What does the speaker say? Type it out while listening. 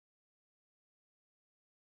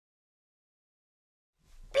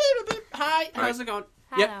Hi, how's it going?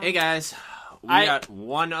 Hello. Yep, hey guys. We got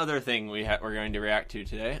one other thing we're going to react to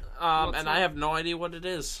today. And I have no idea what it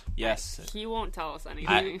is. Yes. He won't tell us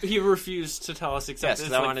anything. He refused to tell us except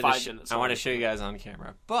it's like 5 minutes. I want to show you guys on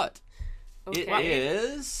camera. But it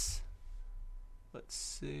is... Let's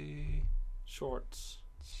see... Shorts.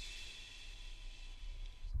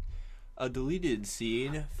 A deleted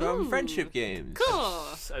scene from Friendship Games. Cool.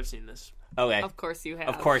 I've seen this. Okay. Of course you have.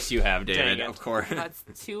 Of course you have, David. Dang it. Of course. That's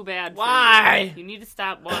too bad. Why? You need to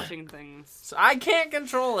stop watching things. So I can't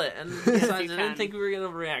control it, and besides, I didn't can. think we were gonna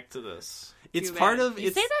react to this. It's Too part bad. of...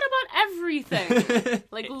 You say that about everything.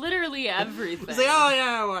 Like, literally everything. It's like, oh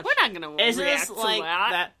yeah, I watched. We're not going to Is react this to like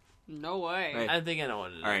that. No way. Right. I think I know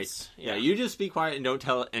what it is. All right. Yeah, you just be quiet and don't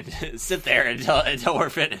tell... And sit there until we're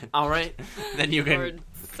finished. All right. Then you can... Or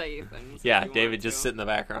say things. Yeah, if you David want just to. sit in the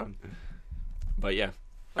background. But yeah.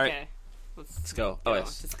 All right. Okay. Let's go. Oh,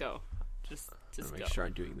 yes. Just go. Just go. Make sure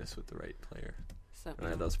I'm doing this with the right player. So I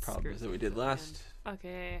had those problems that we did last.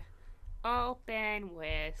 Okay. Open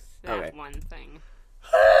with that one thing.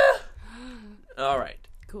 All right.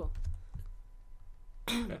 Cool.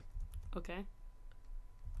 Okay. Okay.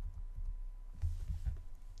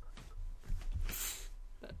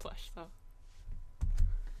 That plush, though.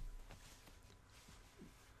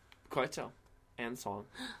 Quite so. And song.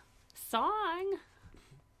 Song?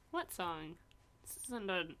 What song? This isn't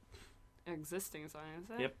an existing song, is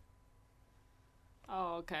it? Yep.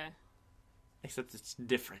 Oh, okay. Except it's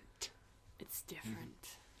different. It's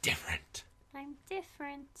different. Different. I'm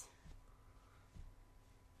different.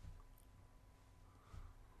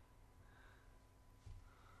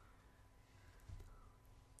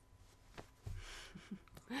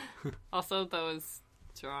 Also, those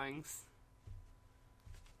drawings.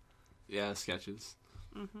 Yeah, sketches.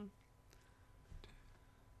 Mm-hmm.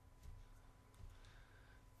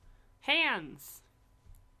 Hands.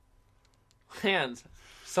 Hands.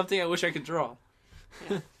 Something I wish I could draw.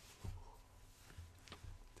 Yeah.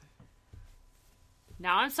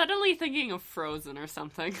 Now I'm suddenly thinking of Frozen or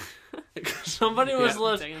something. Somebody was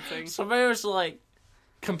dancing. Somebody was like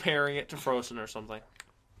comparing it to Frozen or something.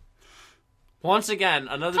 Once again,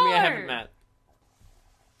 another me I haven't met.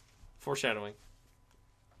 Foreshadowing.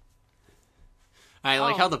 I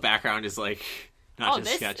like how the background is like not just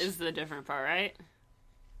this sketch. is the different part, right?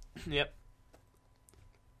 Yep.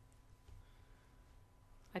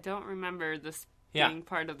 I don't remember this being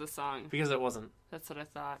part of the song. Because it wasn't. That's what I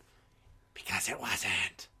thought. Because it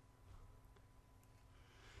wasn't.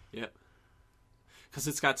 Yep. Because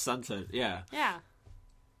it's got Sunset. Yeah. Yeah.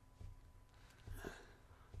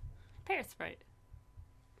 Pear Sprite.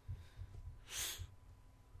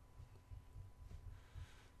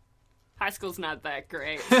 High school's not that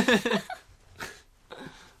great.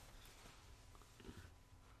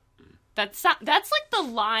 That's like the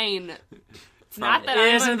line. It's not that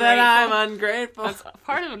Isn't that I'm ungrateful? That's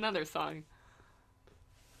part of another song.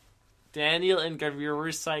 Daniel and your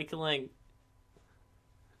recycling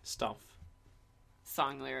stuff.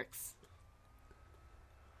 Song lyrics.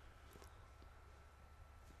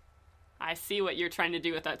 I see what you're trying to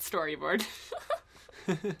do with that storyboard.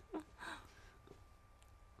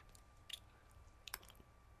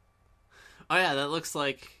 Oh yeah, that looks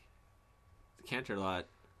like the Canterlot.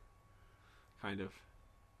 Kind of.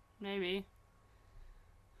 Maybe.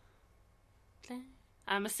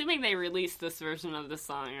 I'm assuming they released this version of the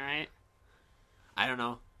song, right? I don't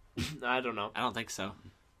know. I don't know. I don't think so.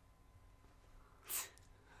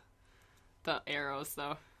 The arrows,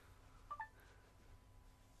 though.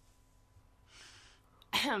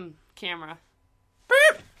 Camera.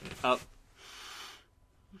 Oh.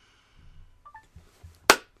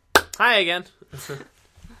 Hi again. It's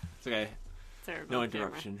okay. Terrible No camera.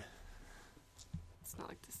 interruption. It's not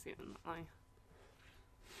like to see it in the eye.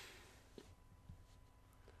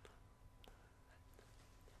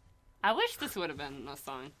 I wish this would have been a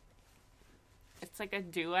song. It's like a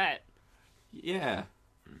duet. Yeah.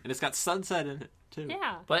 And it's got Sunset in it, too.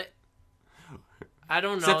 Yeah. But I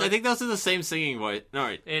don't know. Except I think those are the same singing voice. No,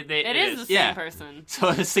 right. It is the same person. So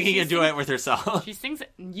it's singing a duet with herself. She sings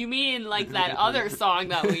it. You mean like that other song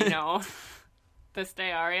that we know? This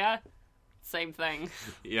Day Aria? Same thing.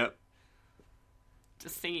 Yep.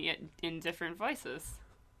 Just singing it in different voices.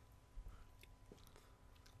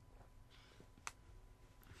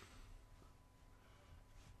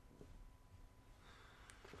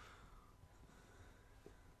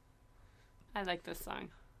 I like this song.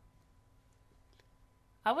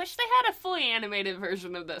 I wish they had a fully animated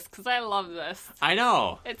version of this, because I love this. I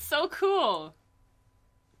know. It's so cool.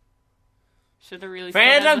 Should have really...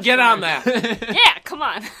 Fandom, get on that. Yeah, come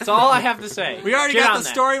on. That's all I have to say. We already Get got on the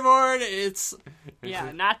that. storyboard. It's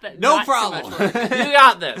Yeah, not that. No not too problem. much work. You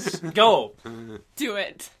got this. Go. Do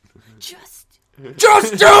it. Just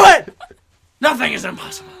Just do it! Nothing is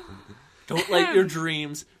impossible. Don't let your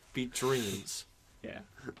dreams be dreams. Yeah.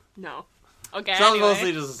 no. Okay. Sounds anyway.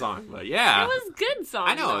 mostly just a song, but yeah. It was a good song.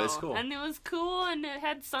 I know, though. it was cool. And it was cool, and it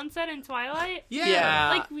had sunset and twilight. Yeah.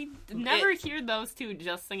 Like we never hear those two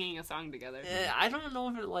just singing a song together. I don't know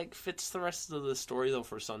if it like fits the rest of the story though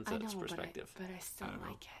for I Sunset's know, perspective. but I still I don't know.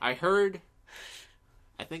 like it.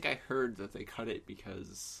 I think I heard that they cut it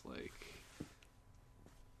because, like,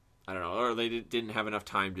 I don't know, or they didn't have enough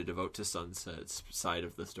time to devote to Sunset's side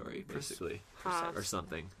of the story, basically, or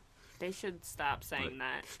something. They should stop saying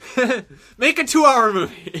that. Make a 2-hour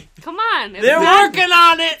movie. Come on, They're working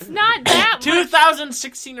on it. It's not that much.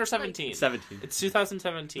 2016 or 17. 17. It's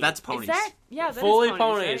 2017. That's Is ponies. that? Yeah, that fully is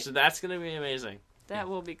ponies. right? So that's gonna be amazing. That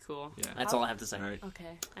will be cool. Yeah. That's all I have to say. All right.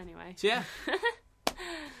 Okay. Anyway, So yeah.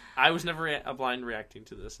 I was never a blind reacting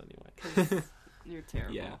to this anyway. you're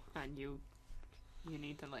terrible, Yeah. and you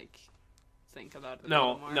need to like think about it. A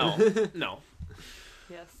No, little more. no.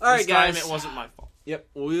 Yes. All right, This time guys. it wasn't my fault. Yep.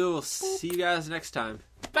 We'll see you guys next time.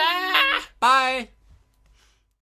 Bye. Bye.